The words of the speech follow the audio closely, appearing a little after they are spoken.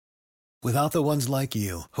Without the ones like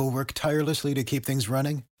you, who work tirelessly to keep things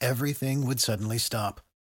running, everything would suddenly stop.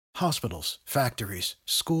 Hospitals, factories,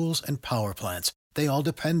 schools, and power plants, they all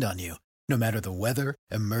depend on you. No matter the weather,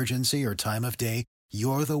 emergency, or time of day,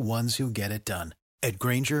 you're the ones who get it done. At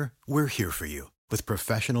Grainger, we're here for you with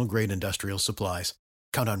professional-grade industrial supplies.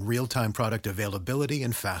 Count on real-time product availability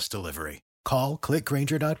and fast delivery. Call, click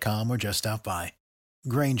Grainger.com, or just stop by.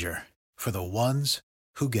 Grainger, for the ones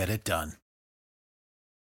who get it done.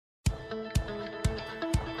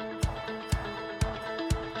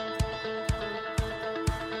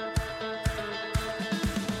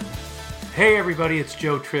 Hey everybody, it's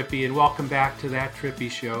Joe Trippi, and welcome back to That Trippi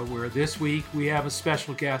Show, where this week we have a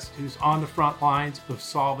special guest who's on the front lines of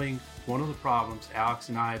solving one of the problems Alex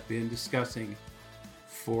and I have been discussing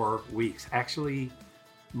for weeks, actually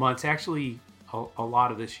months, actually a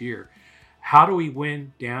lot of this year. How do we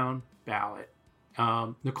win down ballot?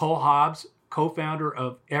 Nicole Hobbs, co-founder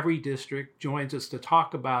of Every District, joins us to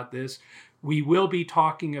talk about this. We will be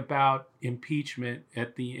talking about impeachment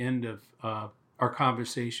at the end of our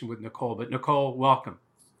conversation with Nicole. But Nicole, welcome.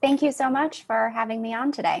 Thank you so much for having me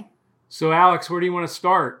on today. So Alex, where do you want to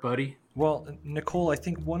start, buddy? Well, Nicole, I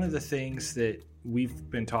think one of the things that we've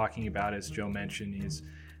been talking about, as Joe mentioned, is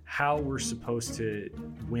how we're supposed to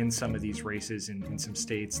win some of these races in some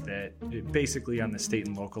states that basically on the state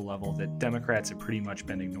and local level that Democrats have pretty much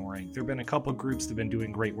been ignoring. There have been a couple groups that have been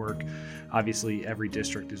doing great work. Obviously, Every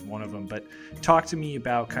District is one of them. But talk to me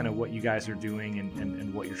about kind of what you guys are doing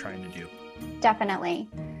and what you're trying to do. Definitely.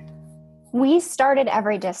 We started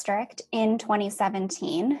Every District in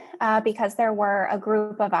 2017 because there were a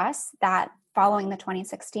group of us that, following the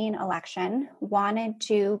 2016 election, wanted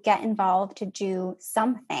to get involved to do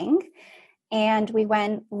something. And we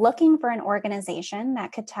went looking for an organization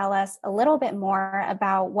that could tell us a little bit more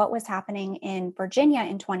about what was happening in Virginia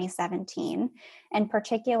in 2017, and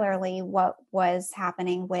particularly what was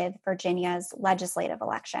happening with Virginia's legislative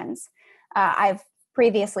elections. I've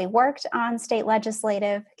previously worked on state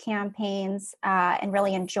legislative campaigns and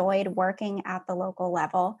really enjoyed working at the local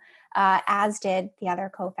level, as did the other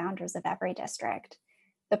co-founders of Every District.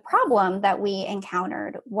 The problem that we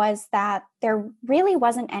encountered was that there really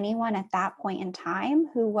wasn't anyone at that point in time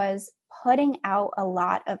who was putting out a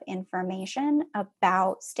lot of information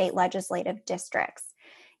about state legislative districts.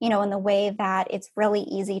 You know, in the way that it's really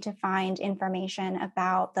easy to find information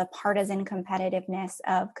about the partisan competitiveness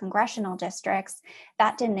of congressional districts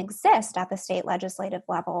that didn't exist at the state legislative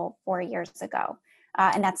level 4 years ago.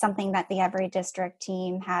 And that's something that the Every District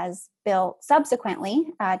team has built subsequently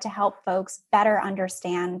to help folks better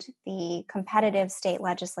understand the competitive state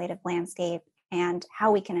legislative landscape and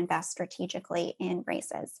how we can invest strategically in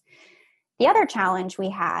races. The other challenge we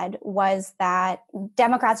had was that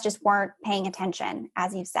Democrats just weren't paying attention,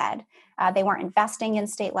 as you said. They weren't investing in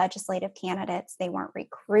state legislative candidates. They weren't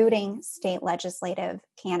recruiting state legislative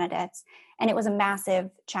candidates. And it was a massive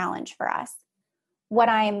challenge for us. What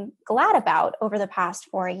I'm glad about over the past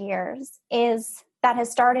 4 years is that has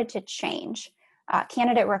started to change.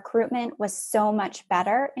 Candidate recruitment was so much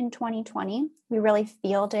better in 2020. We really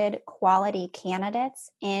fielded quality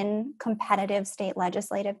candidates in competitive state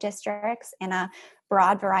legislative districts in a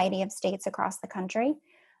broad variety of states across the country.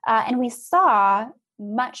 And we saw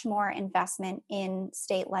much more investment in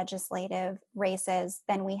state legislative races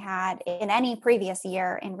than we had in any previous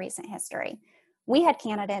year in recent history. We had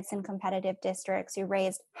candidates in competitive districts who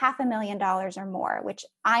raised $500,000 or more, which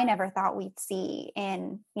I never thought we'd see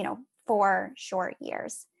in, 4 short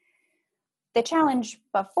years. The challenge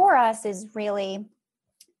before us is really,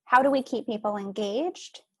 how do we keep people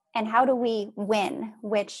engaged and how do we win,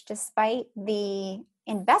 which despite the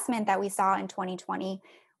investment that we saw in 2020,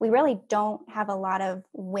 we really don't have a lot of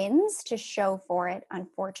wins to show for it,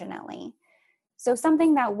 unfortunately. So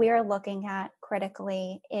something that we're looking at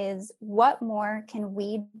critically is what more can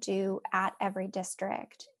we do at Every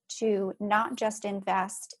District to not just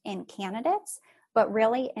invest in candidates, but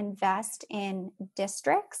really invest in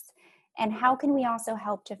districts? And how can we also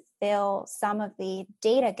help to fill some of the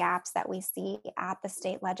data gaps that we see at the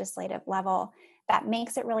state legislative level that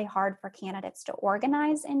makes it really hard for candidates to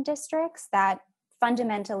organize in districts that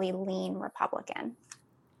fundamentally lean Republican?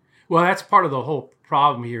 Well, that's part of the whole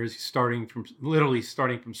problem here is starting from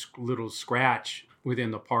little scratch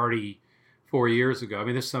within the party 4 years ago. I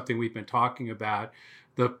mean, this is something we've been talking about.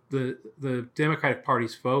 The Democratic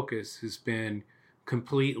Party's focus has been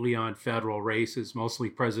completely on federal races, mostly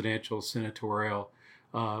presidential, senatorial,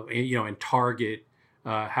 and target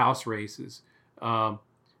House races.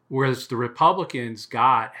 Whereas the Republicans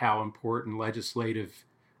got how important legislative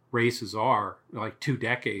races are like 2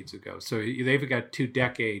 decades ago. So they've got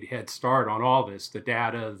 2-decade head start on all this, the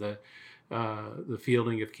data, the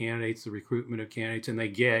fielding of candidates, the recruitment of candidates, and they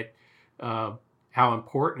get how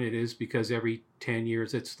important it is, because every 10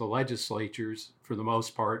 years it's the legislatures, for the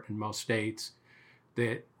most part in most states,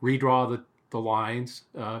 that redraw the lines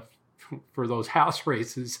for those House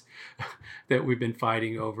races that we've been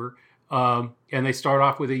fighting over. And they start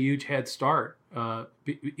off with a huge head start.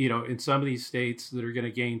 In some of these states that are going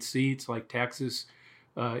to gain seats, like Texas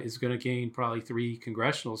is going to gain probably 3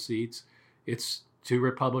 congressional seats. It's 2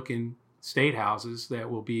 Republican state houses that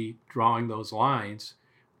will be drawing those lines.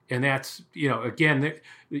 And that's, again,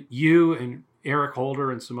 you and Eric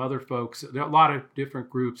Holder and some other folks, there are a lot of different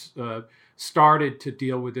groups started to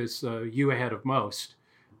deal with this you ahead of most.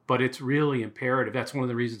 But it's really imperative. That's one of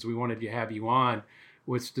the reasons we wanted to have you on,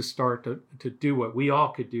 was to start to do what we all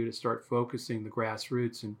could do to start focusing the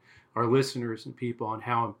grassroots and our listeners and people on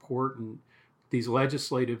how important these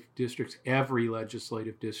legislative districts, every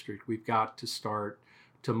legislative district, we've got to start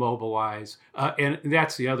to mobilize. And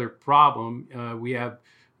that's the other problem. We have,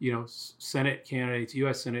 Senate candidates,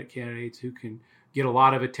 U.S. Senate candidates who can get a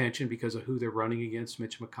lot of attention because of who they're running against,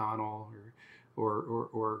 Mitch McConnell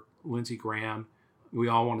or Lindsey Graham. We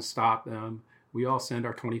all want to stop them. We all send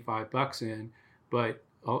our $25 in. But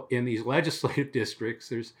in these legislative districts,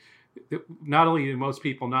 there's not only do most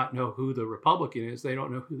people not know who the Republican is, they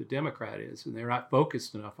don't know who the Democrat is, and they're not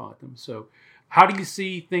focused enough on them. So how do you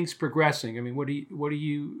see things progressing? I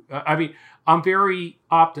mean, I'm very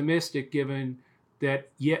optimistic, given that,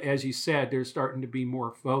 as you said, there's starting to be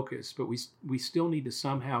more focus, but we still need to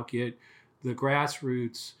somehow get the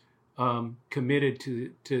grassroots committed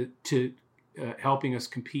to helping us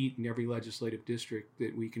compete in every legislative district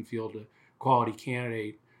that we can field a quality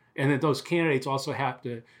candidate. And that those candidates also have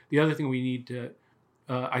to, the other thing we need to,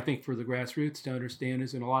 I think for the grassroots to understand,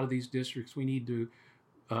 is in a lot of these districts, we need to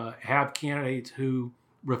have candidates who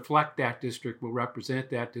reflect that district, will represent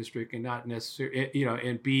that district, and not necessarily,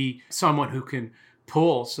 and be someone who can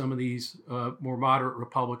pull some of these more moderate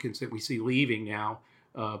Republicans that we see leaving now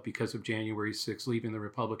because of January 6th, leaving the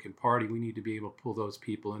Republican Party. We need to be able to pull those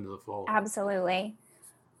people into the fold. Absolutely.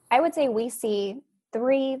 I would say we see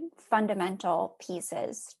 3 fundamental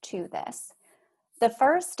pieces to this. The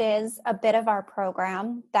first is a bit of our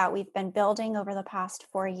program that we've been building over the past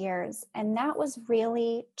 4 years, and that was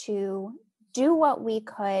really to do what we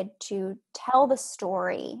could to tell the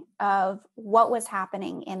story of what was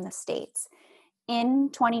happening in the states. In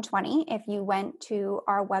 2020, if you went to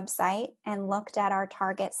our website and looked at our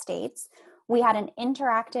target states, we had an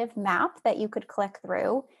interactive map that you could click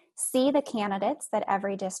through, see the candidates that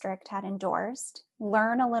every district had endorsed,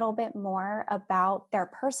 learn a little bit more about their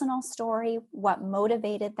personal story, what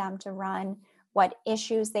motivated them to run, what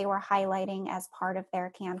issues they were highlighting as part of their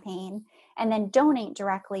campaign, and then donate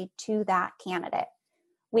directly to that candidate.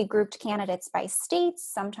 We grouped candidates by states.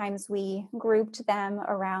 Sometimes we grouped them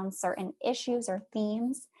around certain issues or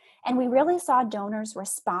themes. And we really saw donors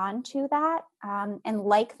respond to that and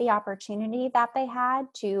like the opportunity that they had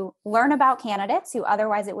to learn about candidates who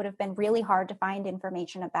otherwise it would have been really hard to find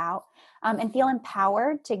information about, and feel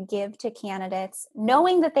empowered to give to candidates,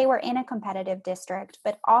 knowing that they were in a competitive district,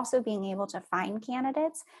 but also being able to find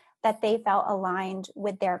candidates that they felt aligned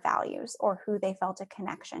with their values or who they felt a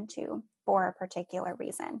connection to for a particular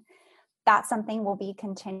reason. That's something we'll be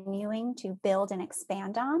continuing to build and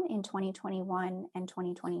expand on in 2021 and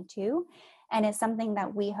 2022. And is something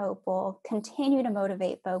that we hope will continue to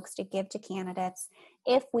motivate folks to give to candidates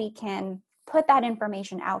if we can put that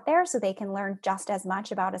information out there so they can learn just as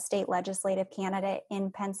much about a state legislative candidate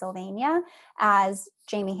in Pennsylvania as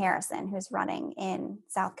Jamie Harrison, who's running in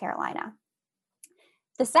South Carolina.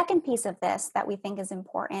 The second piece of this that we think is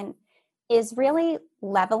important is really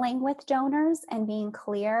leveling with donors and being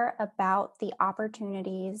clear about the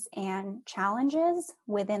opportunities and challenges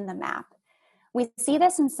within the map. We see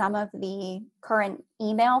this in some of the current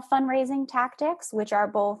email fundraising tactics, which are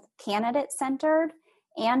both candidate-centered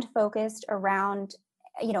and focused around,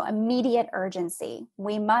 immediate urgency.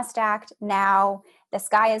 We must act now. The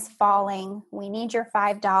sky is falling. We need your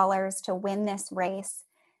 $5 to win this race.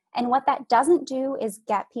 And what that doesn't do is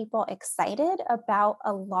get people excited about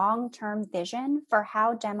a long-term vision for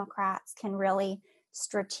how Democrats can really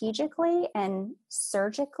strategically and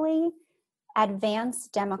surgically advance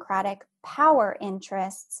Democratic power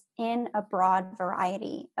interests in a broad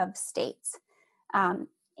variety of states.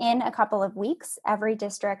 In a couple of weeks, every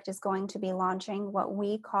district is going to be launching what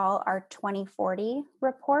we call our 2040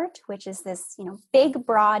 report, which is this, big,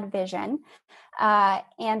 broad vision.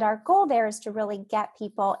 And our goal there is to really get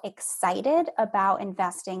people excited about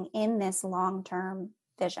investing in this long-term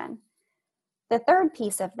vision. The third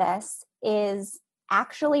piece of this is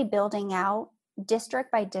actually building out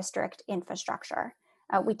district by district infrastructure.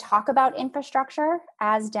 We talk about infrastructure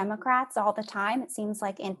as Democrats all the time. It seems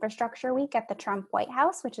like infrastructure week at the Trump White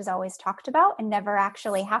House, which is always talked about and never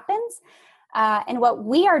actually happens. And what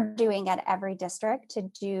we are doing at every district to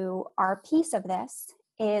do our piece of this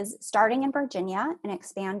is starting in Virginia and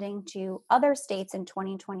expanding to other states in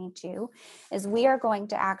 2022, is we are going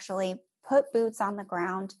to actually put boots on the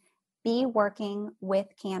ground, be working with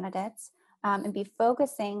candidates, and be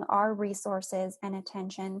focusing our resources and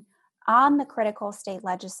attention on the critical state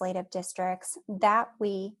legislative districts that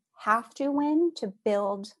we have to win to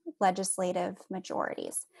build legislative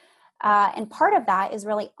majorities. And part of that is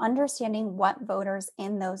really understanding what voters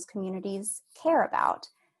in those communities care about.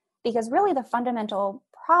 Because really the fundamental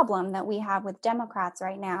problem that we have with Democrats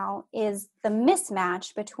right now is the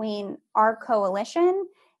mismatch between our coalition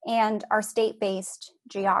and our state-based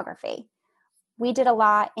geography. We did a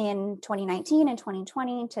lot in 2019 and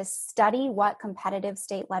 2020 to study what competitive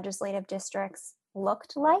state legislative districts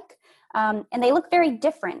looked like. And they look very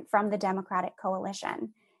different from the Democratic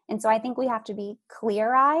coalition. And so I think we have to be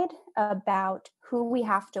clear-eyed about who we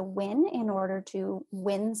have to win in order to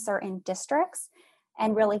win certain districts,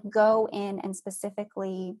 and really go in and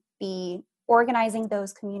specifically be organizing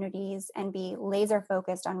those communities and be laser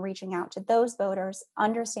focused on reaching out to those voters,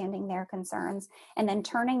 understanding their concerns, and then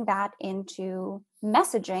turning that into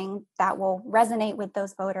messaging that will resonate with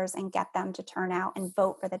those voters and get them to turn out and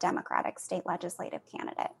vote for the Democratic state legislative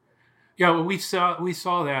candidate. Yeah, well, we saw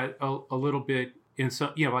that a little bit in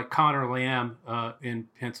some, like Connor Lamb in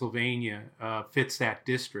Pennsylvania fits that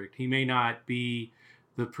district. He may not be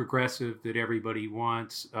the progressive that everybody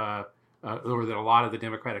wants, or that a lot of the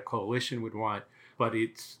Democratic coalition would want, but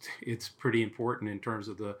it's pretty important in terms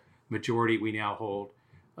of the majority we now hold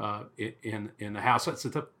in the House.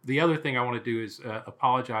 So the other thing I want to do is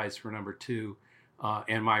apologize for number 2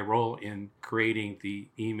 and my role in creating the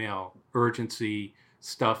email urgency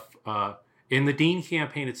stuff. In the Dean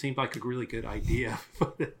campaign, it seemed like a really good idea,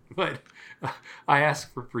 but I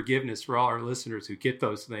ask for forgiveness for all our listeners who get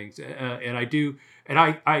those things, and I do. And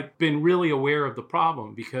I've been really aware of the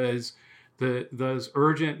problem, because those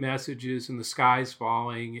urgent messages and the sky's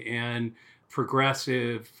falling and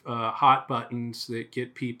progressive hot buttons that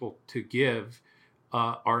get people to give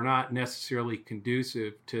are not necessarily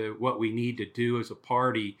conducive to what we need to do as a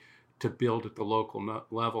party to build at the local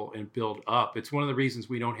level and build up. It's one of the reasons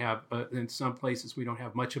we don't have, in some places, we don't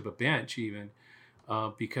have much of a bench even,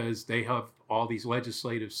 because they have all these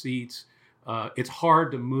legislative seats. It's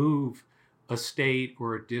hard to move a state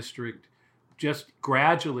or a district just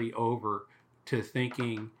gradually over to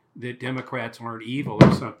thinking that Democrats aren't evil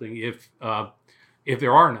or something if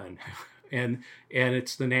there are none. And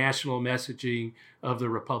it's the national messaging of the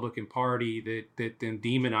Republican Party that then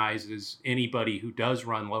demonizes anybody who does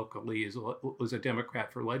run locally as a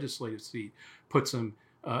Democrat for a legislative seat, puts them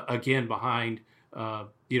again behind,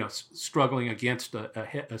 struggling against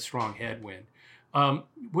a strong headwind.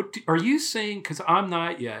 What are you saying? Because I'm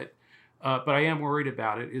not yet, but I am worried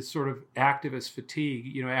about it. Is sort of activist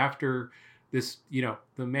fatigue. After this,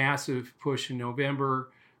 the massive push in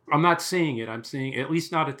November. I'm not seeing it. I'm seeing, at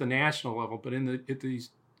least not at the national level, but at the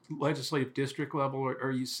legislative district level.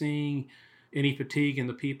 Are you seeing any fatigue in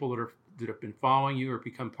the people that have been following you or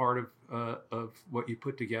become part of what you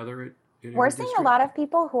put together? We're seeing a lot of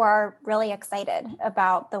people who are really excited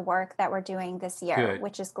about the work that we're doing this year, Good.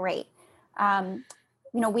 Which is great.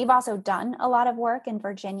 We've also done a lot of work in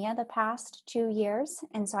Virginia the past 2 years.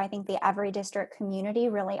 And so I think the Every District community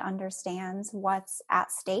really understands what's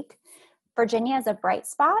at stake. Virginia is a bright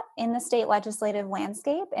spot in the state legislative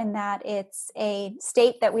landscape in that it's a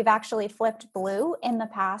state that we've actually flipped blue in the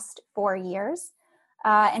past 4 years.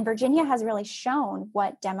 And Virginia has really shown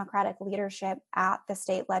what Democratic leadership at the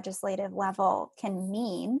state legislative level can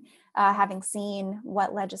mean, having seen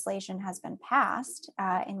what legislation has been passed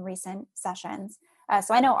in recent sessions.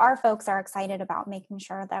 So I know our folks are excited about making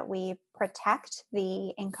sure that we protect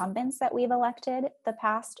the incumbents that we've elected the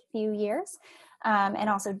past few years, and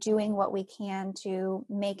also doing what we can to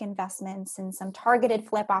make investments in some targeted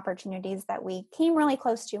flip opportunities that we came really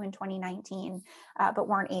close to in 2019, but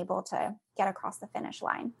weren't able to get across the finish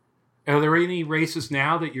line. Are there any races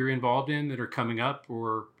now that you're involved in that are coming up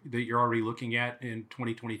or that you're already looking at in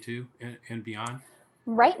 2022 and beyond?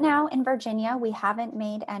 Right now in Virginia, we haven't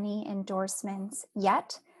made any endorsements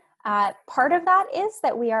yet. Part of that is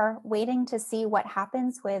that we are waiting to see what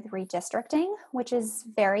happens with redistricting, which is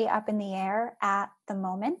very up in the air at the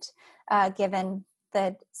moment, given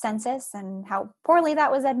the census and how poorly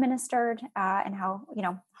that was administered, and how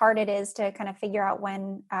hard it is to kind of figure out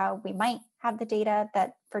when we might have the data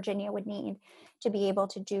that Virginia would need to be able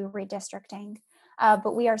to do redistricting.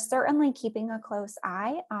 But we are certainly keeping a close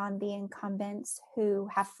eye on the incumbents who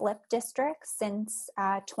have flipped districts since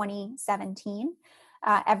 2017.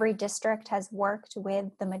 Every district has worked with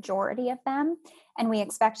the majority of them, and we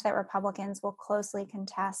expect that Republicans will closely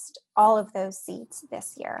contest all of those seats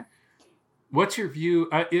this year. What's your view?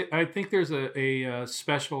 I think there's a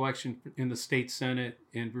special election in the state Senate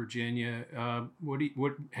in Virginia.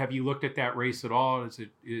 What have you looked at that race at all?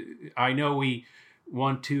 I know we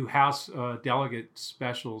won 2 House delegate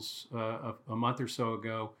specials a month or so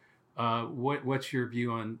ago. What's your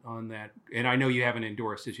view on that? And I know you haven't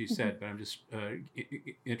endorsed, as you said, but I'm just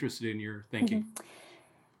interested in your thinking. Mm-hmm.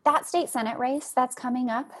 That state Senate race that's coming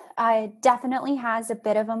up definitely has a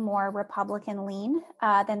bit of a more Republican lean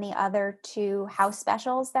than the other 2 House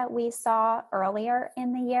specials that we saw earlier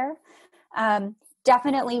in the year.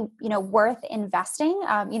 Definitely, worth investing.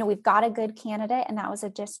 We've got a good candidate, and that was a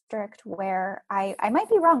district where I might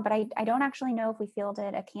be wrong, but I don't actually know if we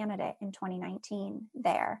fielded a candidate in 2019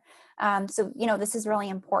 there. So this is really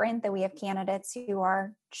important that we have candidates who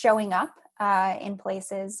are showing up in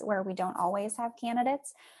places where we don't always have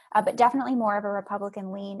candidates, but definitely more of a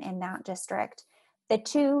Republican lean in that district. The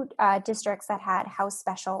 2 districts that had House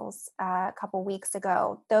specials a couple weeks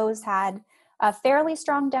ago, those had fairly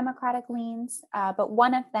strong Democratic leans, but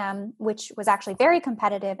one of them, which was actually very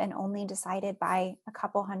competitive and only decided by a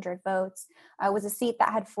couple hundred votes, was a seat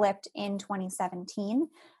that had flipped in 2017.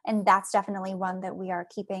 And that's definitely one that we are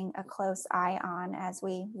keeping a close eye on as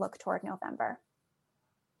we look toward November.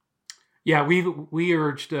 Yeah, we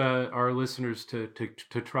urged our listeners to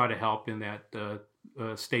try to help in that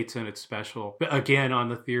state Senate special. But again, on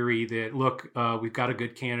the theory that, look, we've got a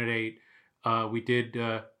good candidate. We did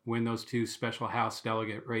win those 2 special House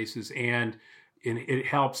delegate races, and it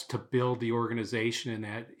helps to build the organization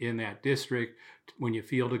in that district. When you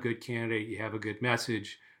field a good candidate, you have a good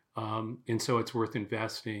message, and so it's worth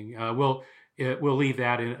investing. We'll leave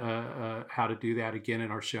that in how to do that again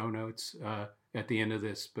in our show notes at the end of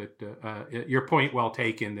this, but your point well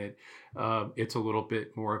taken that it's a little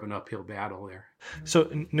bit more of an uphill battle there. So,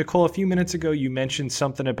 Nicole, a few minutes ago, you mentioned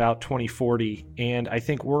something about 2040, and I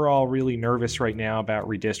think we're all really nervous right now about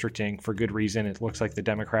redistricting for good reason. It looks like the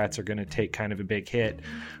Democrats are going to take kind of a big hit.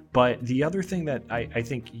 But the other thing that I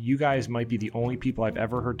think you guys might be the only people I've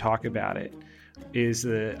ever heard talk about it is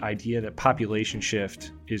the idea that population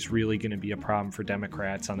shift is really going to be a problem for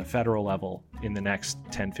Democrats on the federal level in the next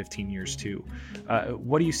 10, 15 years too.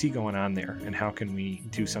 What do you see going on there, and how can we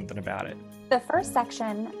do something about it? The first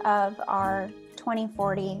section of our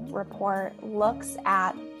 2040 report looks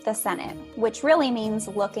at the Senate, which really means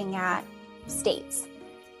looking at states.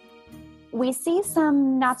 We see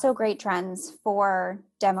some not so great trends for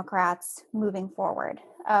Democrats moving forward.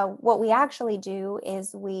 What we actually do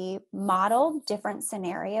is we model different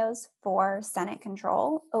scenarios for Senate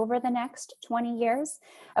control over the next 20 years.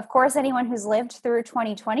 Of course, anyone who's lived through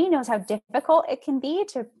 2020 knows how difficult it can be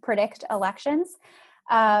to predict elections.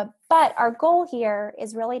 But our goal here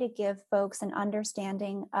is really to give folks an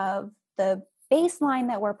understanding of the baseline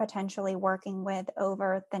that we're potentially working with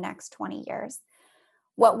over the next 20 years.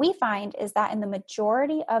 What we find is that in the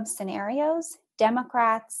majority of scenarios,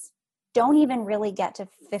 Democrats don't even really get to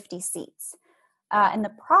 50 seats. And the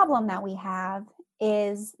problem that we have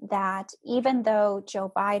is that even though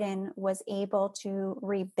Joe Biden was able to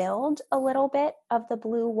rebuild a little bit of the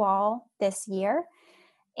blue wall this year,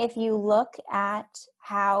 if you look at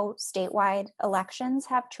how statewide elections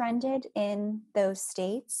have trended in those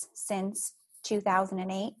states since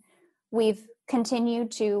 2008, we've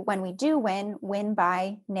continued to, when we do win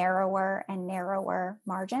by narrower and narrower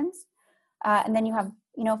margins. And then you have,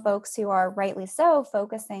 folks who are rightly so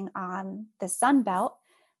focusing on the Sun Belt.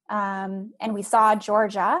 And we saw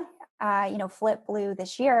Georgia, flip blue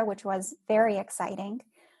this year, which was very exciting.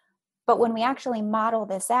 But when we actually model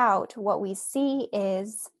this out, what we see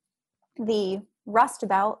is the Rust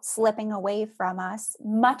Belt slipping away from us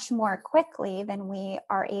much more quickly than we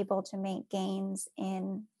are able to make gains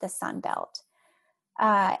in the Sun Belt.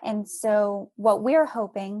 And so what we're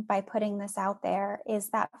hoping by putting this out there is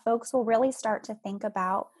that folks will really start to think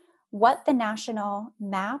about what the national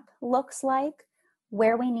map looks like,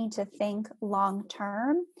 where we need to think long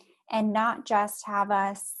term, and not just have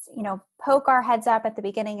us, poke our heads up at the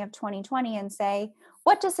beginning of 2020 and say,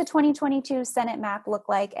 what does the 2022 Senate map look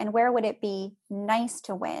like, and where would it be nice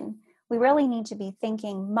to win? We really need to be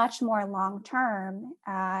thinking much more long term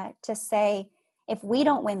to say, if we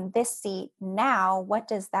don't win this seat now, what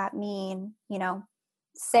does that mean,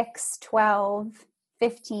 6, 12,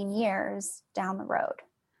 15 years down the road?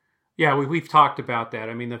 Yeah, we've talked about that.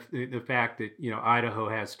 I mean, the fact that, Idaho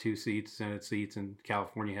has 2 Senate seats, and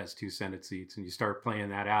California has 2 Senate seats, and you start playing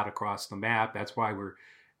that out across the map. That's why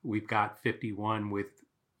we've got 51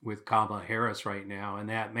 with Kamala Harris right now, and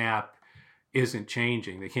that map isn't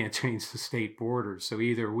changing. They can't change the state borders. So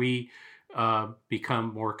either we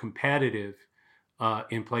become more competitive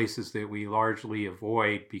in places that we largely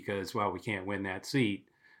avoid because, well, we can't win that seat,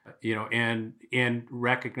 and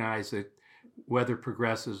recognize that whether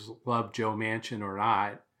progressives love Joe Manchin or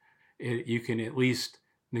not, you can at least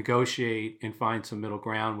negotiate and find some middle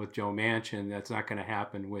ground with Joe Manchin. That's not going to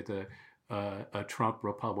happen with a Trump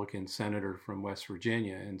Republican senator from West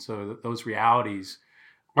Virginia. And so those realities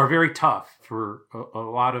are very tough for a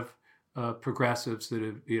lot of progressives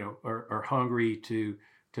that are hungry to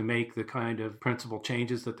make the kind of principal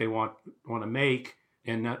changes that they want to make,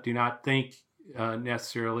 and do not think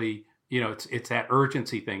necessarily, it's that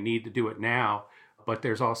urgency thing, need to do it now. But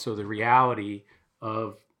there's also the reality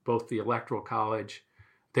of both the Electoral College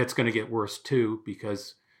that's going to get worse too,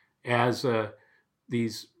 because as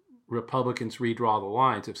these Republicans redraw the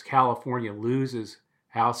lines, if California loses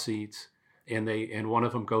House seats and one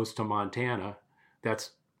of them goes to Montana,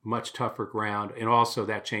 that's much tougher ground. And also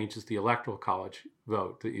that changes the Electoral College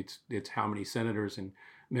vote. It's how many senators and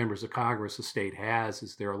members of Congress a state has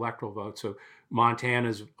is their electoral vote. So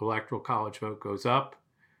Montana's Electoral College vote goes up,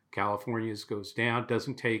 California's goes down.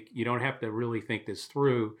 You don't have to really think this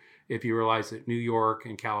through if you realize that New York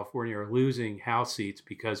and California are losing House seats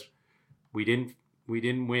because we didn't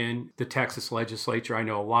win the Texas legislature. I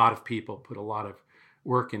know a lot of people put a lot of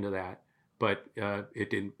work into that, but it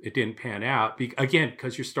didn't pan out. Again,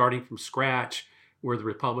 because you're starting from scratch, where the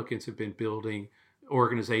Republicans have been building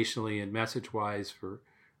organizationally and message-wise for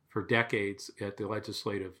decades at the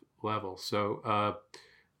legislative level. So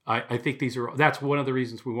I think that's one of the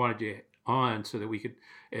reasons we wanted you on, so that we could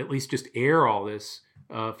at least just air all this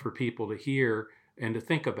for people to hear and to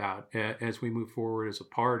think about as we move forward as a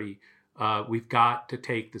party. We've got to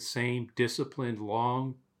take the same disciplined,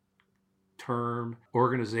 long-term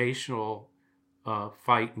organizational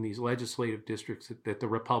fight in these legislative districts that the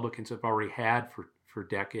Republicans have already had for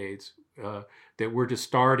decades, that we're just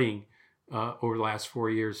starting over the last 4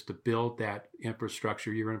 years to build that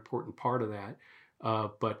infrastructure. You're an important part of that.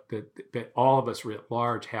 But that all of us writ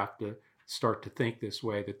large have to start to think this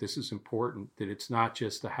way, that this is important, that it's not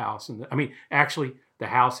just the House. Actually, the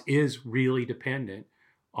House is really dependent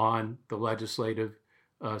on the legislative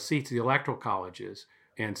seats, the Electoral Colleges.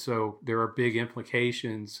 And so there are big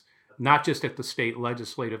implications, not just at the state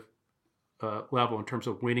legislative level in terms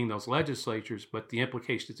of winning those legislatures, but the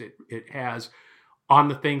implications it has on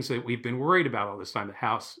the things that we've been worried about all this time: the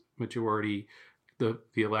House majority, the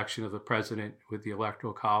election of the president with the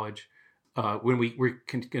Electoral College. When we're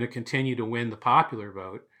going to continue to win the popular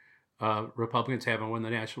vote, Republicans haven't won the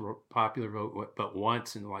national popular vote but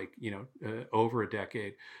once in over a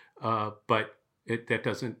decade. But that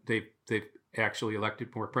doesn't. They've actually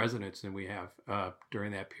elected more presidents than we have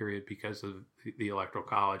during that period because of the Electoral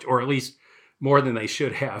College, or at least more than they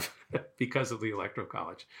should have because of the Electoral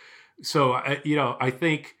College. So I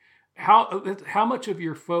think how much of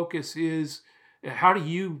your focus is, how do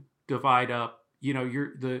you divide up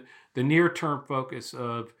the near-term focus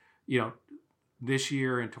of this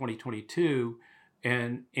year in 2022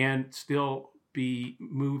 and still be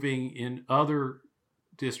moving in other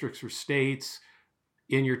districts or states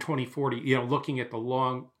in your 2040, looking at the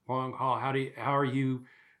long haul? How are you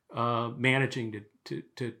managing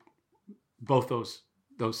to both those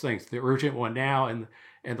things, the urgent one now and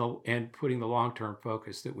putting the long-term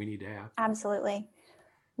focus that we need to have? Absolutely.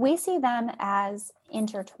 We see them as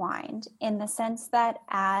intertwined in the sense that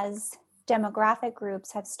as demographic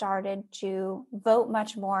groups have started to vote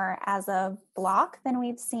much more as a block than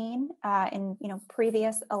we've seen in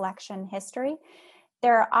previous election history,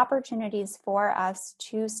 there are opportunities for us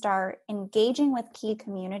to start engaging with key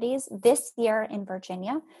communities this year in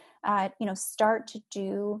Virginia, start to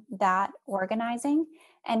do that organizing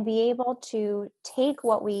and be able to take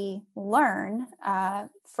what we learn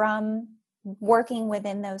from working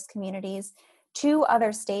within those communities to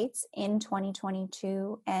other states in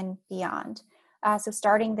 2022 and beyond. So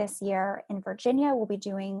starting this year in Virginia, we'll be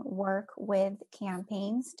doing work with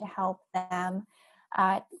campaigns to help them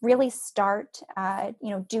really start,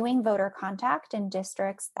 doing voter contact in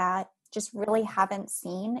districts that just really haven't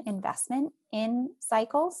seen investment in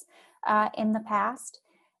cycles in the past.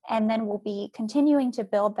 And then we'll be continuing to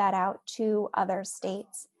build that out to other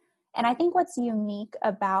states. And I think what's unique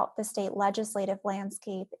about the state legislative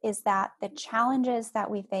landscape is that the challenges that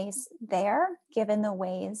we face there, given the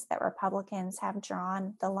ways that Republicans have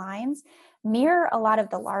drawn the lines, mirror a lot of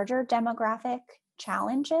the larger demographic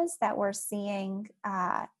challenges that we're seeing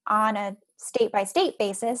on a state-by-state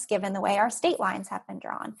basis, given the way our state lines have been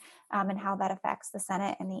drawn, and how that affects the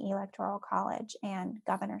Senate and the Electoral College and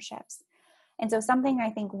governorships. And so something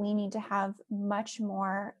I think we need to have much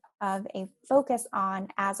more of a focus on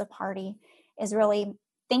as a party is really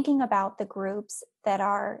thinking about the groups that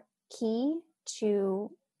are key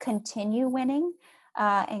to continue winning,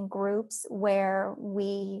 and groups where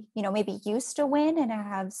we, maybe used to win and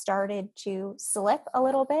have started to slip a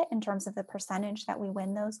little bit in terms of the percentage that we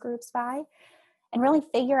win those groups by, and really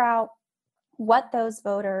figure out what those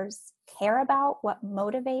voters care about, what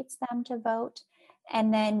motivates them to vote,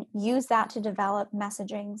 and then use that to develop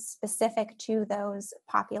messaging specific to those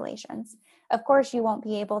populations. Of course, you won't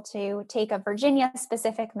be able to take a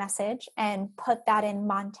Virginia-specific message and put that in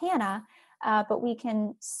Montana, but we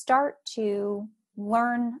can start to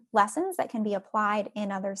learn lessons that can be applied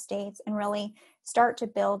in other states and really start to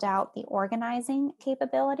build out the organizing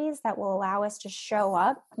capabilities that will allow us to show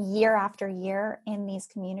up year after year in these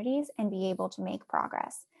communities and be able to make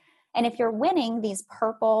progress. And if you're winning these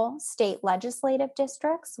purple state legislative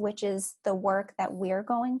districts, which is the work that we're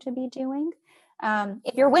going to be doing,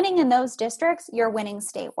 if you're winning in those districts, you're winning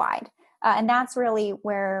statewide. And that's really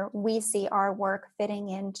where we see our work fitting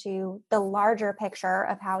into the larger picture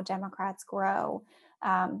of how Democrats grow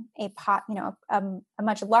a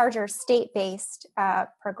much larger state-based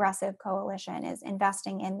progressive coalition is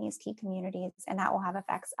investing in these key communities, and that will have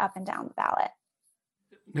effects up and down the ballot.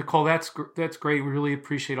 Nicole, that's great. We really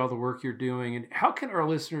appreciate all the work you're doing. And how can our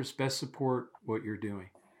listeners best support what you're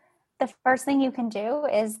doing? The first thing you can do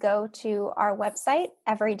is go to our website,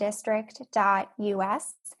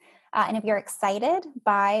 everydistrict.us. And if you're excited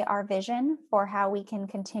by our vision for how we can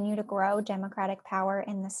continue to grow Democratic power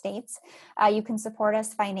in the states, you can support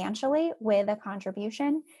us financially with a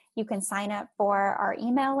contribution. You can sign up for our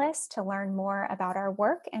email list to learn more about our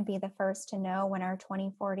work and be the first to know when our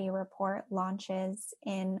 2040 report launches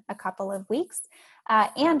in a couple of weeks.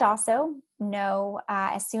 And also know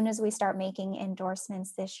as soon as we start making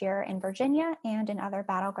endorsements this year in Virginia and in other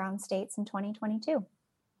battleground states in 2022.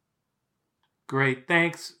 Great.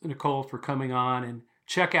 Thanks, Nicole, for coming on, and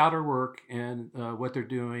check out our work and what they're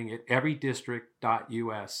doing at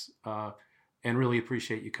everydistrict.us, and really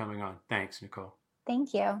appreciate you coming on. Thanks, Nicole.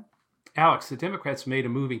 Thank you. Alex, the Democrats made a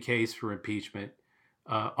moving case for impeachment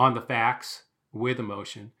on the facts with a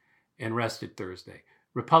motion and rested Thursday.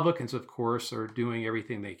 Republicans, of course, are doing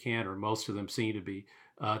everything they can, or most of them seem to be,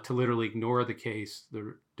 to literally ignore the case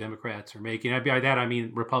the Democrats are making. By that, I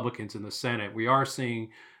mean Republicans in the Senate. We are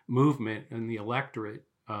seeing movement in the electorate.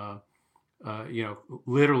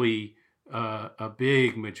 Literally a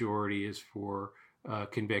big majority is for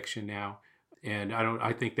conviction now, and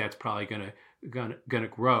I think that's probably gonna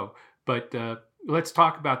grow. But let's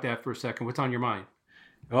talk about that for a second. What's on your mind?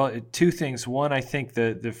 Well, two things. One, I think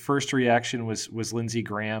the first reaction was Lindsey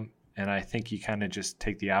Graham, and I think you kind of just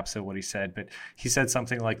take the opposite of what he said. But he said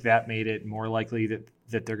something like that made it more likely that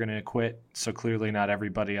they're going to acquit. So clearly not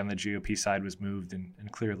everybody on the GOP side was moved, and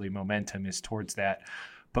clearly momentum is towards that.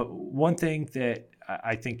 But one thing that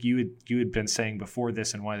I think you had been saying before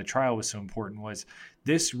this, and why the trial was so important, was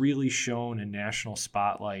this really shone a national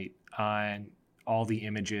spotlight on all the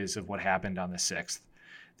images of what happened on the 6th.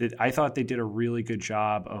 That I thought they did a really good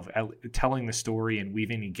job of telling the story and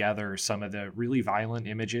weaving together some of the really violent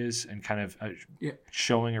images and kind of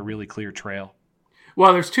showing a really clear trail.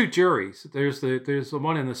 Well, there's two juries. There's the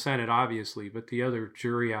one in the Senate, obviously, but the other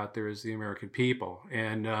jury out there is the American people.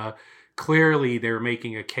 And clearly they're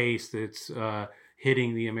making a case that's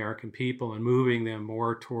hitting the American people and moving them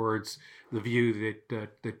more towards the view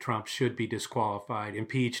that Trump should be disqualified,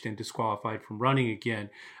 impeached and disqualified from running again.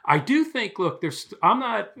 I do think, look, I'm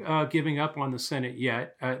not giving up on the Senate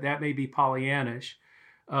yet. That may be Pollyannish,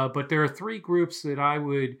 but there are three groups that I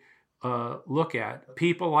would look at.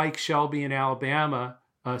 People like Shelby in Alabama,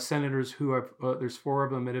 senators who have, there's 4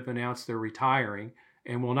 of them that have announced they're retiring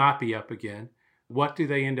and will not be up again. What do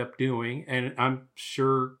they end up doing? And I'm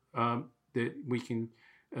sure that we can,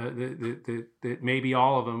 that maybe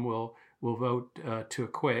all of them will vote to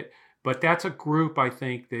acquit. But that's a group, I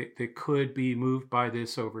think, that could be moved by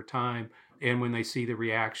this over time. And when they see the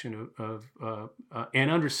reaction of and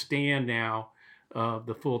understand now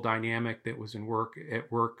the full dynamic that was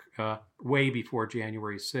at work way before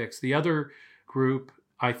January 6th. The other group,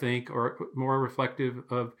 I think, are more reflective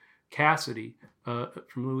of Cassidy from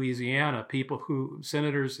Louisiana,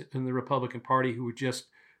 senators in the Republican Party who just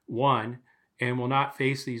won and will not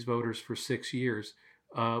face these voters for 6 years.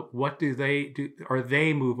 What do they do? Are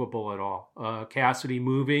they movable at all? Cassidy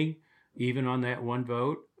moving, even on that one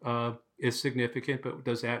vote, is significant, but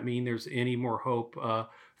does that mean there's any more hope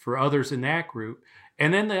for others in that group?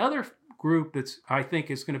 And then the other group that's, I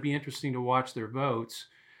think, is going to be interesting to watch their votes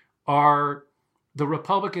are the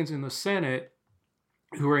Republicans in the Senate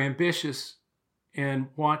who are ambitious and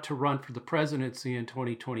want to run for the presidency in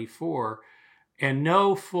 2024 and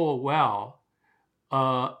know full well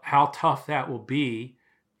how tough that will be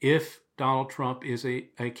if Donald Trump is a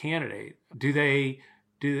candidate.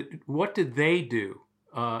 What did they do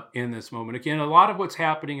in this moment? Again, a lot of what's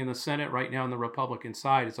happening in the Senate right now on the Republican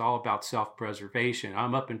side is all about self-preservation.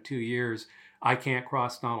 I'm up in 2 years. I can't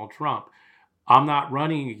cross Donald Trump. I'm not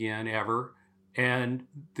running again ever. And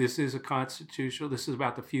this is a constitutional, this is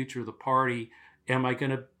about the future of the party. Am I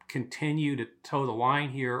going to continue to toe the line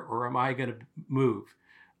here, or am I going to move?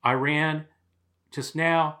 I ran just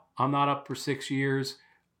now. I'm not up for 6 years.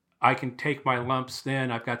 I can take my lumps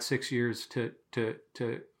then. I've got 6 years to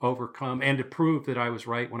overcome and to prove that I was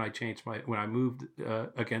right when I moved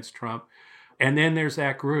against Trump. And then there's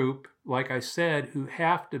that group, like I said, who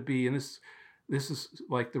have to be, and this is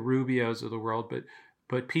like the Rubios of the world,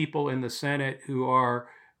 but people in the Senate who are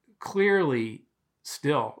clearly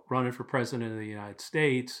still running for president of the United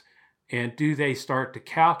States. And do they start to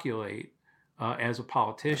calculate as a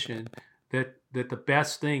politician that the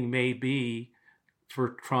best thing may be for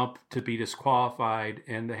Trump to be disqualified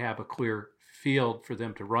and to have a clear field for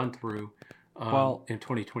them to run through in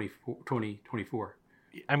 2024?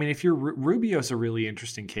 I mean, if you're Rubio's a really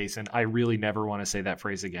interesting case, and I really never want to say that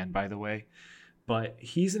phrase again, by the way. But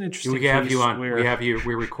he's an interesting case. We have you on.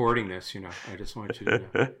 We're recording this. I just want you to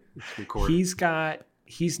know. It's recorded.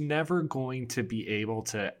 He's never going to be able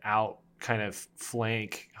to kind of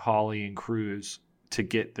flank Hawley and Cruz to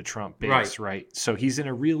get the Trump base, right? So he's in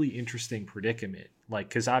a really interesting predicament.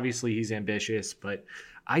 Because obviously he's ambitious, but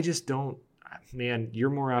I just don't. Man, you're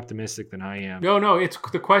more optimistic than I am. No. It's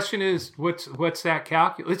the question is what's that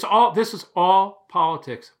calculus? This is all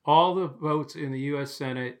politics. All the votes in the U.S.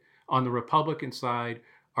 Senate on the Republican side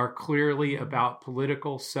are clearly about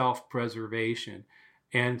political self-preservation.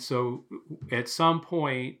 And so at some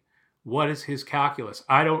point, what is his calculus?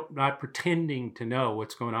 Not pretending to know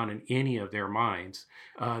what's going on in any of their minds.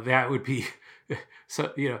 That would be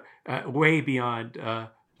way beyond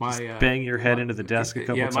my... bang your head into the desk a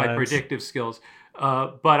couple times. Yeah, my predictive skills.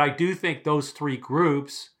 But I do think those three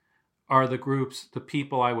groups are the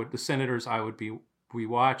senators I would be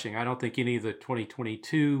watching. I don't think any of the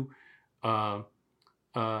 2022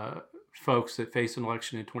 folks that face an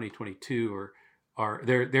election in 2022 are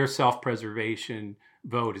their self-preservation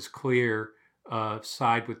vote is clear.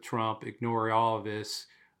 Side with Trump, ignore all of this,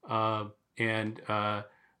 and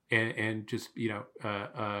just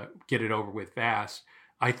get it over with fast.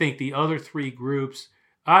 I think the other three groups,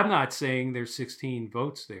 I'm not saying there's 16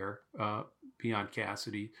 votes there beyond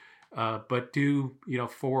Cassidy, but do 4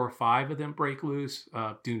 or 5 of them break loose?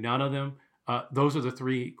 Do none of them? Those are the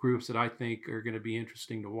three groups that I think are going to be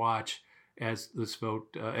interesting to watch as this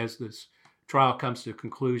trial comes to a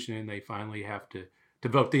conclusion and they finally have to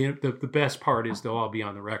vote. The best part is they'll all be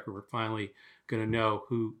on the record. We're finally going to know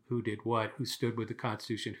who did what, who stood with the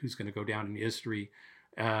Constitution, who's going to go down in history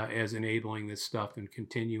as enabling this stuff and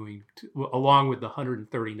continuing to, along with the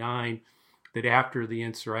 139 that after the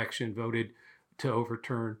insurrection voted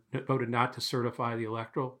not to certify the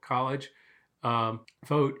Electoral College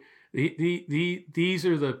vote. These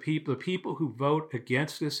are the people who vote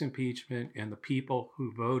against this impeachment, and the people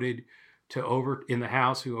who voted in the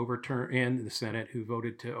House who overturned, and the Senate who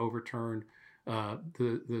voted to overturn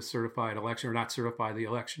the certified election or not certify the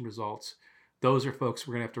election results. Those are folks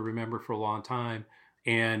we're going to have to remember for a long time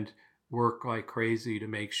and work like crazy to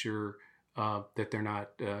make sure that they're not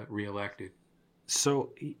reelected.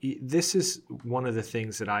 So this is one of the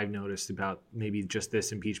things that I've noticed about maybe just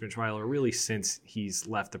this impeachment trial, or really since he's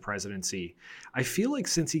left the presidency. I feel like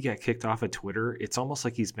since he got kicked off of Twitter, it's almost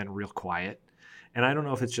like he's been real quiet. And I don't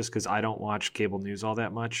know if it's just because I don't watch cable news all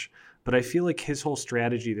that much, but I feel like his whole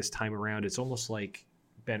strategy this time around, it's almost like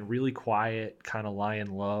been really quiet, kind of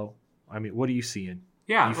lying low. I mean, what are you seeing?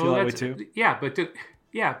 Yeah, you feel that way too? Yeah,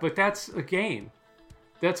 but that's a game.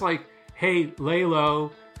 That's like, hey, lay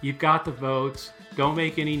low. You've got the votes. Don't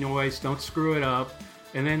make any noise. Don't screw it up.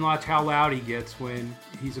 And then watch how loud he gets when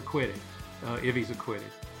he's acquitted, if he's acquitted,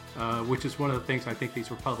 which is one of the things I think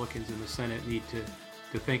these Republicans in the Senate need to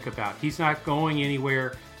think about. He's not going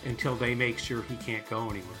anywhere until they make sure he can't go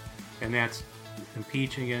anywhere. And that's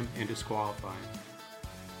impeaching him and disqualifying him.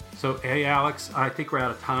 So, hey, Alex, I think we're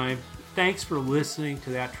out of time. Thanks for listening to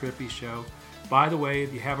That Trippy Show. By the way,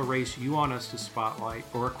 if you have a race you want us to spotlight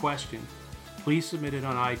or a question, please submit it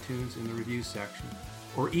on iTunes in the review section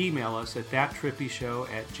or email us at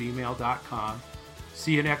thattrippyshow@gmail.com.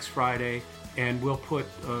 See you next Friday, and we'll put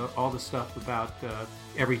all the stuff about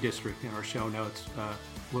every district in our show notes.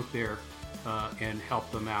 Look there and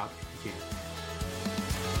help them out if you can.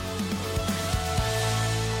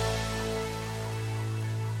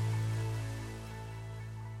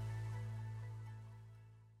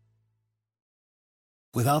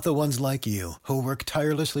 Without the ones like you, who work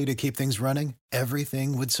tirelessly to keep things running,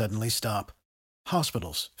 everything would suddenly stop.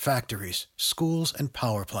 Hospitals, factories, schools, and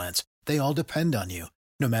power plants, they all depend on you.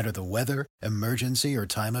 No matter the weather, emergency, or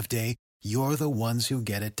time of day, you're the ones who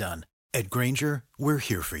get it done. At Grainger, we're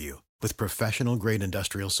here for you with professional-grade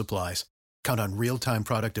industrial supplies. Count on real-time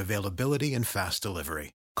product availability and fast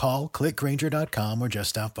delivery. Call, click Grainger.com, or just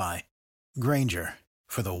stop by. Grainger,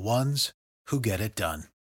 for the ones who get it done.